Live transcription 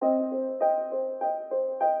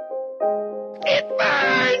It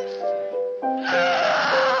burns!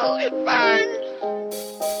 Oh, it burns!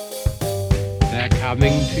 They're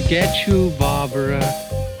coming to get you, Barbara.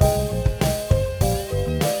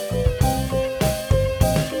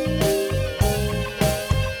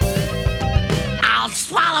 I'll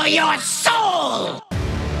swallow your soul!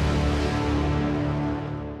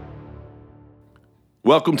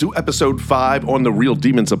 Welcome to episode 5 on the Real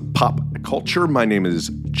Demons of Pop Culture. My name is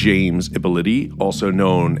James Ippoliti, also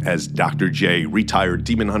known as Dr. J, retired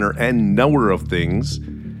demon hunter and knower of things.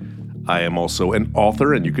 I am also an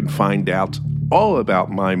author, and you can find out all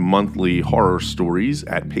about my monthly horror stories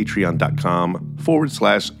at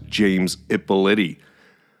patreon.com/James Ippoliti.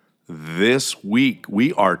 This week,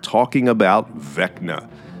 we are talking about Vecna.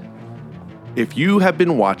 If you have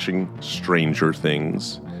been watching Stranger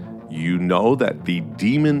Things, you know that the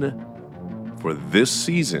demon for this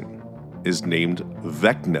season is named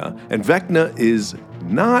Vecna. And Vecna is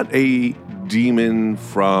not a demon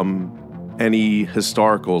from any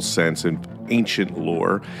historical sense in ancient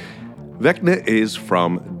lore. Vecna is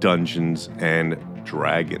from Dungeons and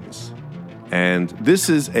Dragons. And this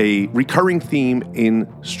is a recurring theme in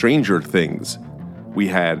Stranger Things. We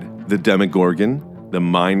had the Demogorgon, the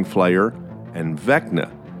Mind Flayer, and Vecna.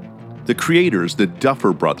 The creators, the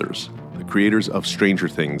Duffer Brothers, the creators of Stranger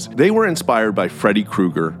Things, they were inspired by Freddy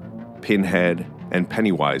Krueger, Pinhead, and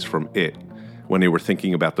Pennywise from It when they were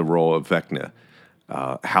thinking about the role of Vecna,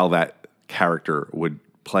 how that character would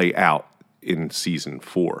play out in season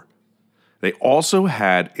 4. They also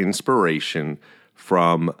had inspiration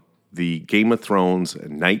from the Game of Thrones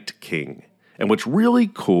Night King. And what's really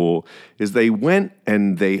cool is they went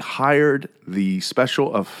and they hired the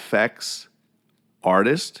special effects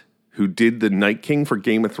artist who did the Night King for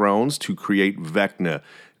Game of Thrones to create Vecna.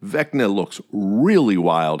 Vecna looks really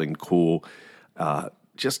wild and cool,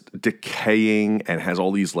 just decaying, and has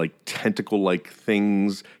all these like tentacle-like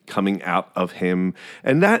things coming out of him.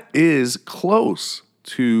 And that is close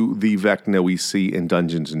to the Vecna we see in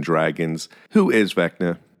Dungeons and Dragons. Who is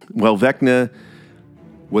Vecna? Well, Vecna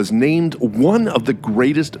was named one of the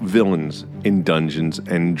greatest villains in Dungeons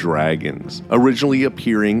and Dragons, originally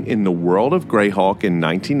appearing in the world of Greyhawk in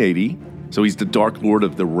 1980. So he's the Dark Lord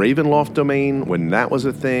of the Ravenloft domain when that was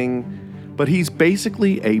a thing. But he's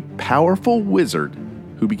basically a powerful wizard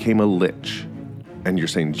who became a lich. And you're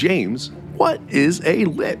saying, James, what is a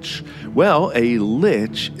lich? Well, a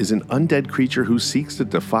lich is an undead creature who seeks to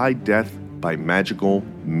defy death by magical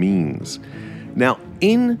means. Now,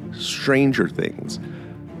 in Stranger Things,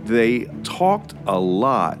 they talked a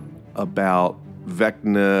lot about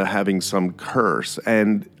Vecna having some curse.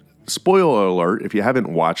 And spoiler alert, if you haven't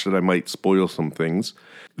watched it, I might spoil some things.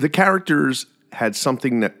 The characters had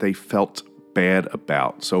something that they felt bad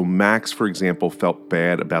about. So Max, for example, felt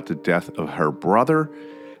bad about the death of her brother.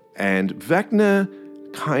 And Vecna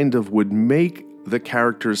kind of would make the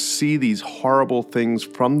characters see these horrible things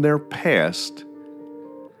from their past.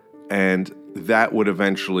 And that would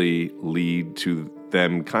eventually lead to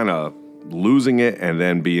them kind of losing it and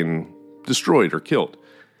then being destroyed or killed.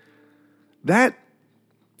 That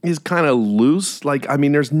is kind of loose.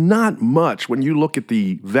 There's not much when you look at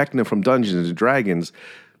the Vecna from Dungeons and Dragons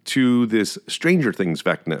to this Stranger Things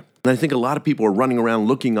Vecna. And I think a lot of people are running around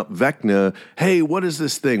looking up Vecna. Hey, what is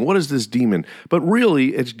this thing? What is this demon? But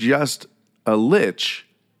really, it's just a lich,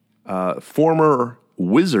 former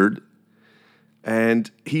wizard. And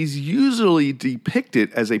he's usually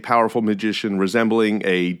depicted as a powerful magician resembling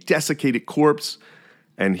a desiccated corpse.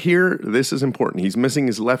 And here, this is important. He's missing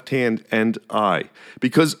his left hand and eye.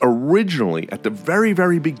 Because originally, at the very,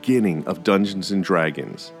 very beginning of Dungeons and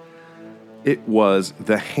Dragons, it was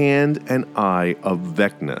the hand and eye of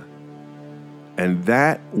Vecna. And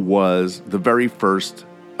that was the very first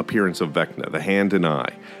appearance of Vecna, the hand and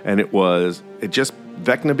eye. And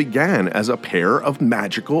Vecna began as a pair of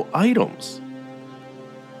magical items.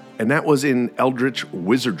 And that was in Eldritch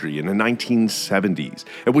Wizardry in the 1970s.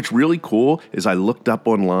 And what's really cool is I looked up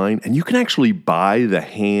online, and you can actually buy the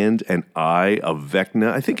hand and eye of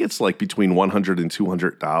Vecna. I think it's like between $100 and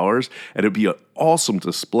 $200, and it'd be an awesome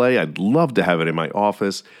display. I'd love to have it in my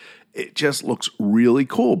office. It just looks really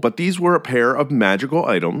cool. But these were a pair of magical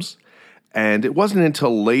items, and it wasn't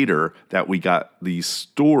until later that we got these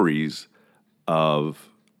stories of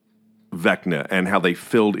Vecna and how they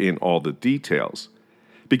filled in all the details.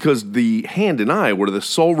 Because the hand and eye were the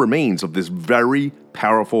sole remains of this very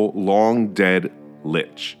powerful, long-dead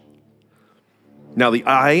lich. Now, the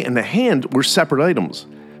eye and the hand were separate items.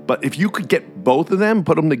 But if you could get both of them,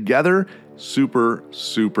 put them together, super,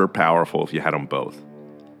 super powerful if you had them both.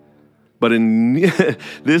 But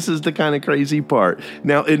this is the kind of crazy part.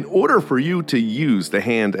 Now, in order for you to use the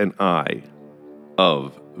hand and eye,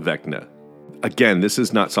 of Vecna. Again, this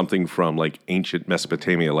is not something from like ancient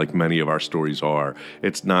Mesopotamia like many of our stories are.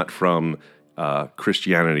 It's not from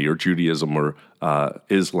Christianity or Judaism or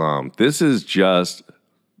Islam. This is just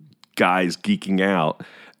guys geeking out.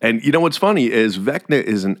 And you know what's funny is Vecna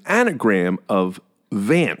is an anagram of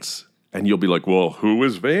Vance. And you'll be like, well, who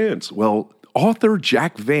is Vance? Well, author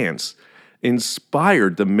Jack Vance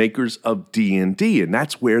inspired the makers of D&D, and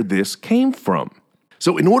that's where this came from.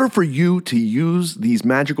 So in order for you to use these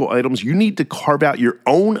magical items, you need to carve out your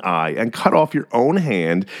own eye and cut off your own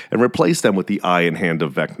hand and replace them with the eye and hand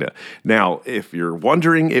of Vecna. Now, if you're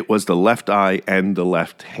wondering, it was the left eye and the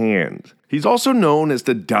left hand. He's also known as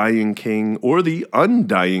the Dying King or the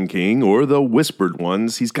Undying King or the Whispered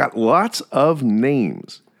Ones. He's got lots of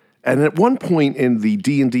names. And at one point in the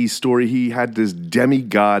D&D story, he had this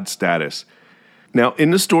demigod status. Now,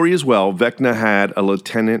 in the story as well, Vecna had a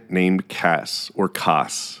lieutenant named Cass, or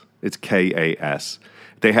Kas. It's K-A-S.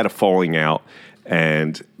 They had a falling out,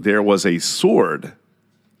 and there was a sword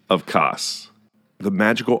of Kas, the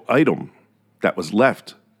magical item that was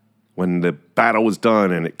left when the battle was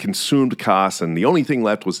done, and it consumed Kas, and the only thing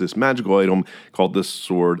left was this magical item called the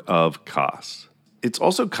Sword of Kas. It's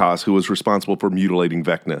also Kas who was responsible for mutilating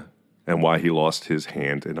Vecna and why he lost his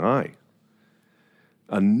hand and eye.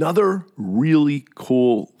 Another really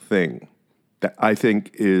cool thing that I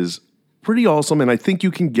think is pretty awesome, and I think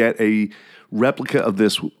you can get a replica of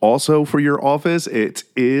this also for your office. It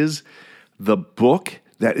is the book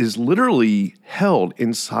that is literally held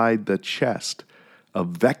inside the chest of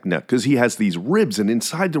Vecna, because he has these ribs, and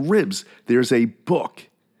inside the ribs there's a book,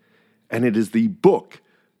 and it is the Book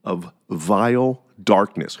of Vile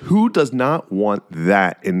Darkness. Who does not want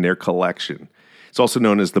that in their collection? It's also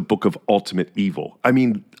known as the Book of Ultimate Evil. I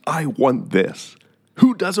mean, I want this.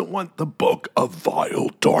 Who doesn't want the Book of Vile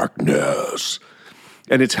Darkness?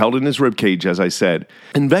 And it's held in his ribcage, as I said.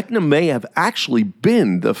 And Vecna may have actually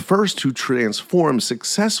been the first to transform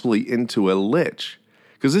successfully into a lich,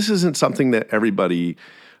 because this isn't something that everybody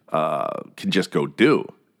can just go do.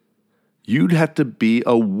 You'd have to be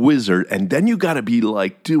a wizard, and then you got to be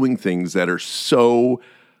like doing things that are so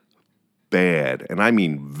bad, and I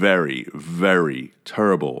mean very, very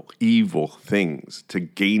terrible, evil things to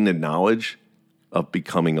gain the knowledge of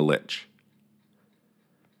becoming a lich.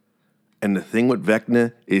 And the thing with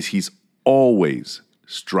Vecna is he's always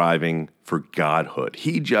striving for godhood.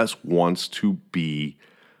 He just wants to be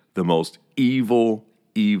the most evil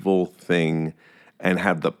thing and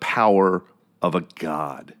have the power of a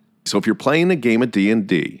god. So if you're playing a game of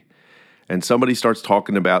D&D and somebody starts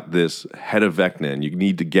talking about this head of Vecna and you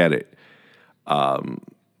need to get it,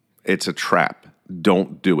 it's a trap.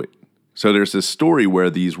 Don't do it. So there's this story where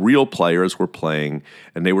these real players were playing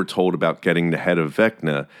and they were told about getting the head of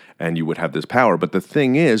Vecna and you would have this power. But the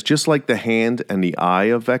thing is, just like the hand and the eye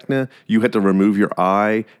of Vecna, you had to remove your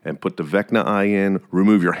eye and put the Vecna eye in,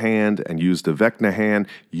 remove your hand and use the Vecna hand.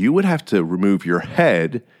 You would have to remove your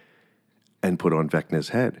head and put on Vecna's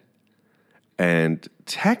head. And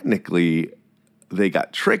technically, they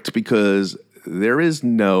got tricked because there is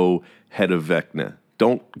no head of Vecna.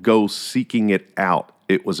 Don't go seeking it out.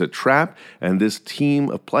 It was a trap, and this team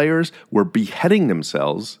of players were beheading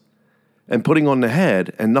themselves and putting on the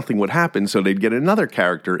head, and nothing would happen, so they'd get another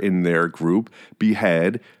character in their group,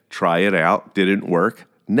 behead, try it out, didn't work,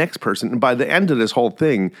 next person. And by the end of this whole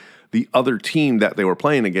thing, the other team that they were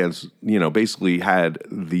playing against, basically had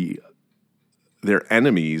their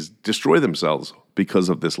enemies destroy themselves because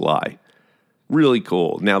of this lie. Really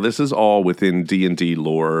cool. Now, this is all within D&D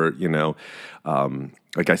lore,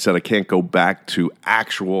 Like I said, I can't go back to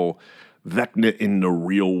actual Vecna in the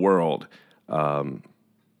real world.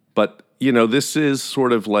 But, this is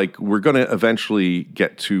sort of like we're going to eventually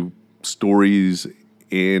get to stories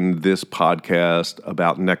in this podcast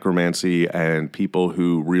about necromancy and people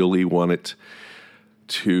who really wanted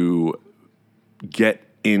to get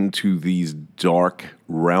into these dark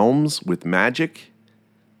realms with magic.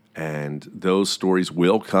 And those stories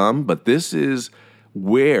will come, but this is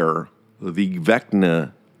where the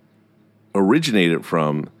Vecna originated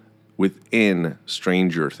from within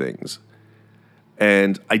Stranger Things.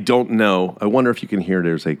 And I don't know, I wonder if you can hear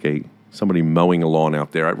there's somebody mowing a lawn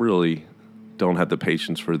out there. I really don't have the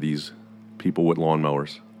patience for these people with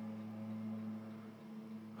lawnmowers.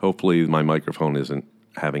 Hopefully my microphone isn't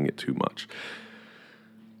having it too much.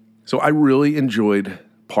 So I really enjoyed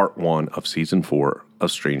part 1 of season 4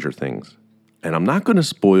 of Stranger Things. And I'm not going to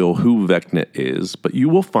spoil who Vecna is, but you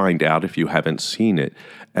will find out if you haven't seen it.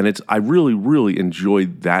 And I really, really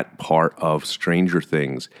enjoyed that part of Stranger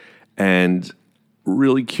Things. And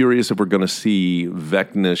really curious if we're going to see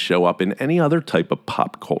Vecna show up in any other type of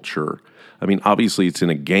pop culture. I mean, obviously it's in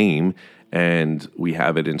a game, and we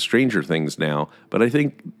have it in Stranger Things now, but I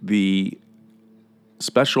think the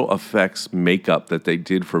special effects makeup that they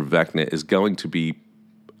did for Vecna is going to be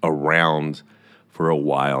around for a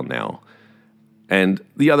while now. And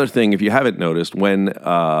the other thing, if you haven't noticed, when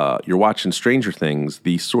you're watching Stranger Things,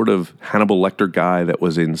 the sort of Hannibal Lecter guy that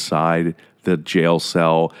was inside the jail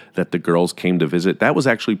cell that the girls came to visit, that was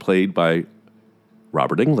actually played by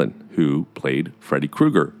Robert Englund, who played Freddy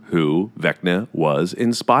Krueger, who Vecna was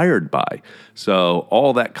inspired by. So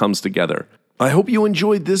all that comes together. I hope you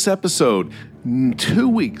enjoyed this episode. In 2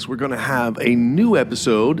 weeks, we're going to have a new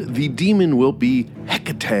episode. The demon will be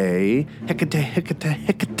Hecate.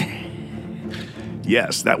 Hecate.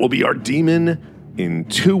 Yes, that will be our demon in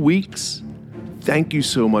 2 weeks. Thank you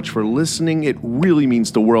so much for listening. It really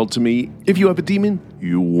means the world to me. If you have a demon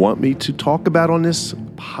you want me to talk about on this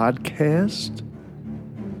podcast,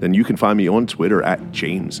 then you can find me on Twitter at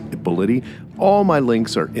James Ippoliti. All my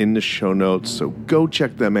links are in the show notes, so go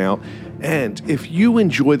check them out. And if you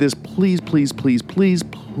enjoy this, please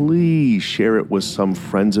share it with some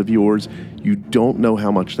friends of yours. You don't know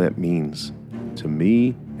how much that means to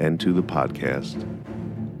me and to the podcast.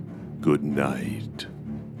 Good night.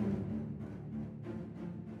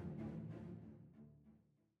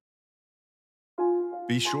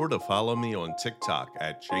 Be sure to follow me on TikTok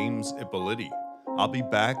at James Ippoliti. I'll be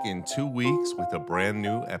back in 2 weeks with a brand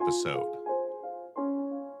new episode.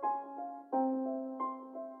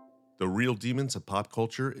 The Real Demons of Pop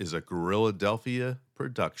Culture is a Guerrilladelphia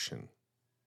production.